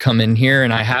can't come in here.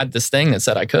 And I had this thing that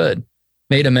said I could.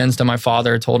 Made amends to my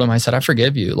father, told him, I said, I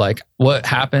forgive you. Like what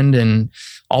happened and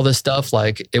all this stuff,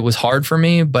 like it was hard for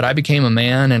me, but I became a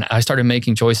man and I started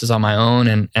making choices on my own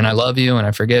and I love you and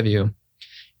I forgive you.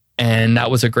 And that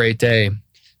was a great day.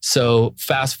 So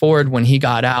fast forward, when he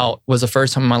got out was the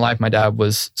first time in my life my dad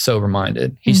was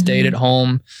sober-minded. He stayed at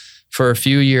home for a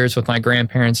few years with my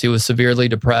grandparents. He was severely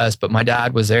depressed, but my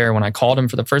dad was there. When I called him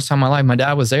for the first time in my life, my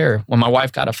dad was there. When my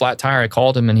wife got a flat tire, I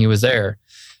called him and he was there.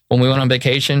 When we went on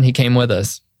vacation, he came with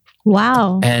us.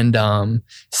 Wow. And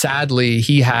sadly,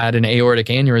 he had an aortic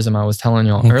aneurysm I was telling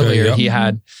you earlier. Yep. He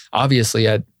had abused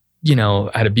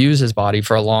his body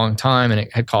for a long time and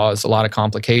it had caused a lot of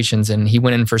complications and he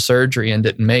went in for surgery and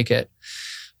didn't make it.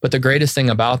 But the greatest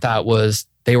thing about that was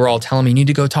they were all telling me, you need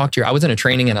to go talk to I was in a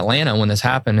training in Atlanta when this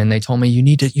happened and they told me,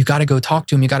 you got to go talk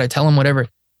to him. You got to tell him whatever.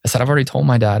 I said, I've already told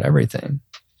my dad everything.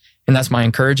 And that's my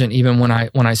encouragement. Even when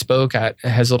I spoke at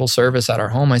his little service at our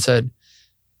home, I said,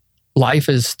 life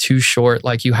is too short.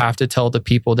 Like you have to tell the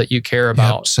people that you care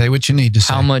about. Yep, say what you need to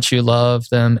say. How much you love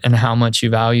them and how much you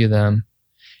value them.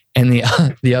 And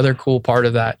the other cool part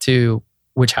of that too,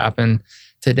 which happened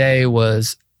today,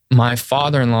 was my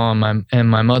father-in-law and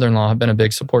my mother-in-law have been a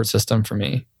big support system for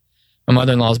me. My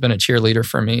mother-in-law has been a cheerleader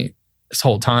for me this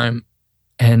whole time.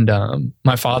 And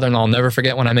my father-in-law, I'll never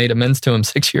forget when I made amends to him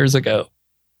 6 years ago.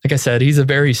 Like I said, he's a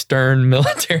very stern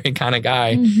military kind of guy.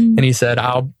 And he said,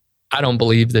 I don't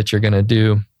believe that you're going to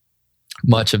do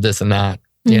much of this and that,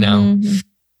 you know?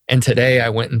 And today I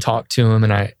went and talked to him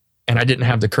and I didn't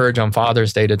have the courage on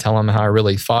Father's Day to tell him how I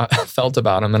really felt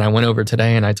about him. And I went over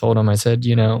today and I told him, I said,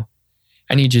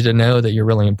 I need you to know that you're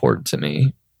really important to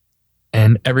me.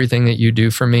 And everything that you do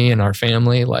for me and our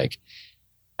family, like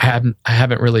I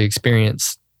haven't really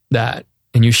experienced that.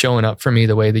 And you showing up for me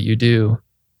the way that you do,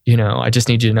 I just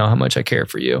need you to know how much I care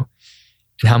for you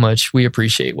and how much we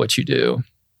appreciate what you do.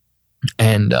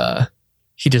 And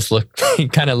he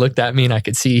kind of looked at me and I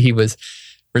could see he was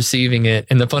receiving it.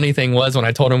 And the funny thing was when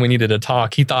I told him we needed to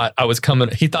talk, he thought I was coming.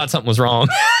 He thought something was wrong.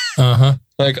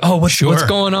 Like, oh, what's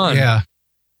going on? Yeah.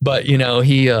 But,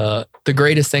 the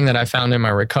greatest thing that I found in my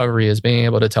recovery is being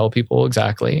able to tell people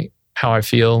exactly how I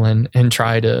feel and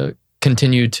try to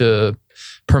continue to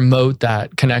promote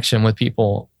that connection with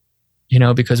people,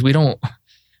 because we're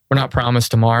not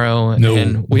promised tomorrow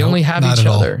and we only have each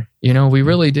other, we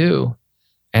really do.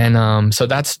 And so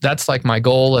that's like my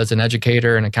goal as an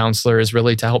educator and a counselor is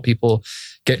really to help people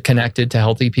get connected to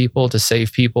healthy people, to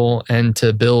save people, and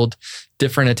to build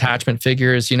different attachment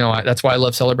figures. That's why I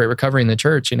love Celebrate Recovery in the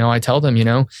church. I tell them,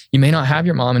 you may not have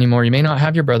your mom anymore, you may not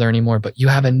have your brother anymore, but you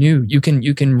have you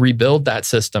can rebuild that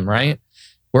system, right?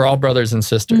 We're all brothers and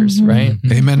sisters, right?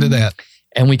 Amen to that.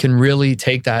 And we can really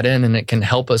take that in and it can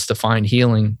help us to find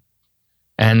healing.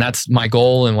 And that's my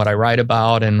goal and what I write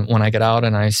about. And when I get out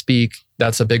and I speak,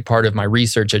 that's a big part of my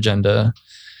research agenda.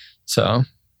 So.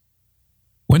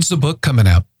 When's the book coming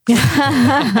out?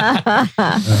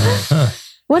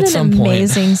 What an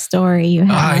amazing story you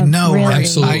have. I know, really.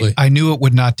 Absolutely. I knew it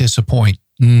would not disappoint.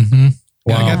 Wow.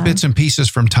 I got bits and pieces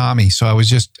from Tommy, so I was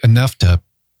just enough to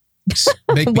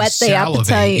make me Whet the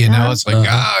salivate. appetite, It's like,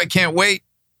 I can't wait.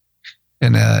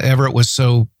 And Everett was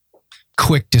so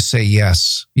quick to say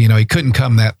yes. He couldn't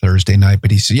come that Thursday night,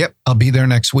 but he said, yep, I'll be there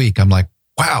next week. I'm like,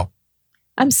 wow.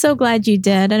 I'm so glad you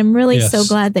did. And I'm really so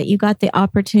glad that you got the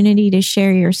opportunity to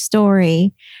share your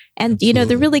story. And,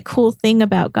 the really cool thing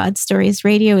about God Stories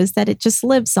Radio is that it just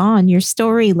lives on. Your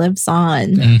story lives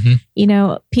on.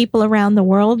 People around the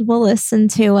world will listen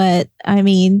to it. I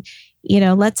mean,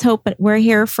 let's hope we're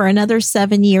here for another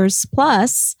 7 years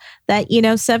plus that,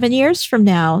 7 years from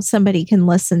now, somebody can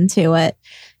listen to it.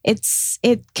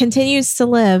 It continues to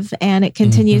live and it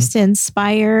continues to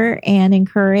inspire and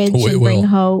encourage and bring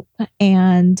hope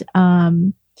and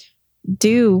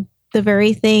do the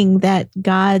very thing that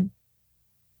God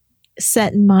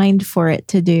set in mind for it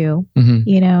to do,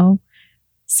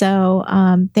 So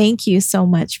thank you so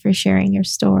much for sharing your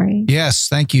story. Yes,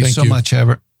 thank you so much,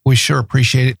 Everett. We sure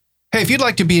appreciate it. Hey, if you'd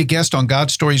like to be a guest on God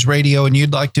Stories Radio and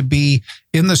you'd like to be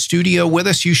in the studio with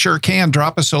us, you sure can.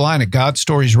 Drop us a line at God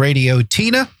Stories Radio,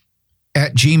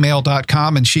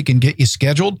 Tina@gmail.com, and she can get you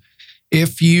scheduled.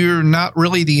 If you're not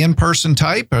really the in-person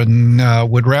type and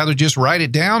would rather just write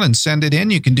it down and send it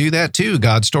in, you can do that too.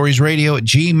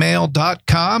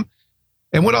 GodStoriesRadio@gmail.com.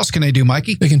 And what else can they do,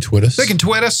 Mikey? They can tweet us. They can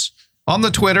tweet us on the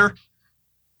Twitter.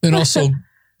 And also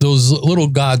those little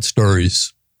God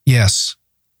stories. Yes.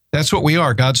 That's what we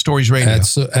are, God Stories Radio.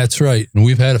 That's right. And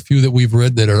we've had a few that we've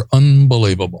read that are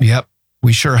unbelievable. Yep,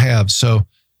 we sure have. So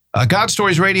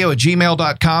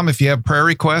godstoriesradio@gmail.com. If you have prayer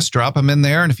requests, drop them in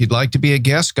there. And if you'd like to be a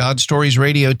guest,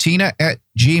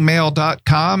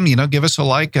 godstoriesradiotina@gmail.com. Give us a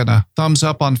like and a thumbs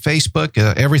up on Facebook,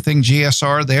 everything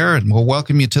GSR there, and we'll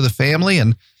welcome you to the family.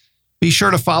 And be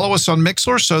sure to follow us on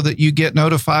Mixlr so that you get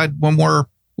notified when we're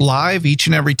live each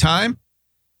and every time.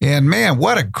 And man,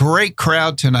 what a great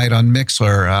crowd tonight on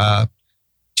Mixlr.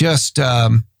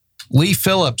 Lee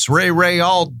Phillips, Ray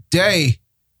all day.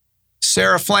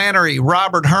 Sarah Flannery,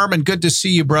 Robert Herman, good to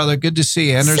see you, brother. Good to see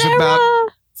you. And there's about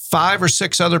 5 or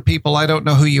 6 other people. I don't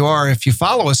know who you are. If you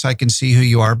follow us, I can see who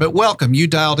you are. But welcome. You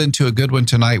dialed into a good one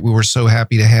tonight. We were so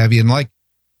happy to have you. And like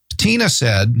Tina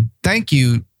said, thank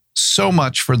you so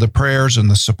much for the prayers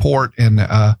and the support and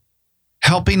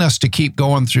helping us to keep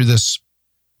going through this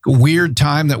weird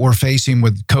time that we're facing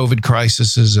with COVID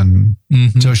crises and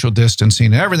social distancing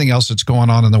and everything else that's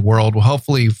going on in the world. Well,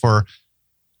 hopefully for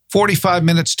 45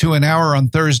 minutes to an hour on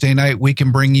Thursday night, we can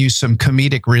bring you some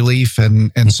comedic relief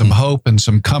and some hope and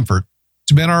some comfort.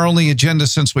 It's been our only agenda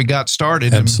since we got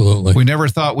started. Absolutely. We never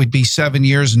thought we'd be 7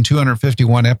 years and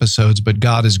 251 episodes, but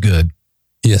God is good.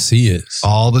 Yes, he is.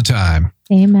 All the time.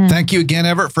 Amen. Thank you again,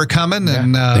 Everett, for coming. Yeah.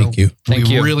 And thank you.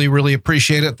 We really, really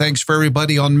appreciate it. Thanks for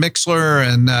everybody on Mixlr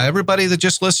and everybody that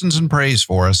just listens and prays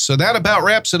for us. So that about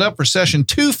wraps it up for session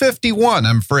 251.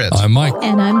 I'm Fritz. I'm Mike.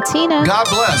 And I'm Tina. God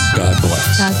bless. God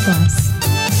bless. God bless.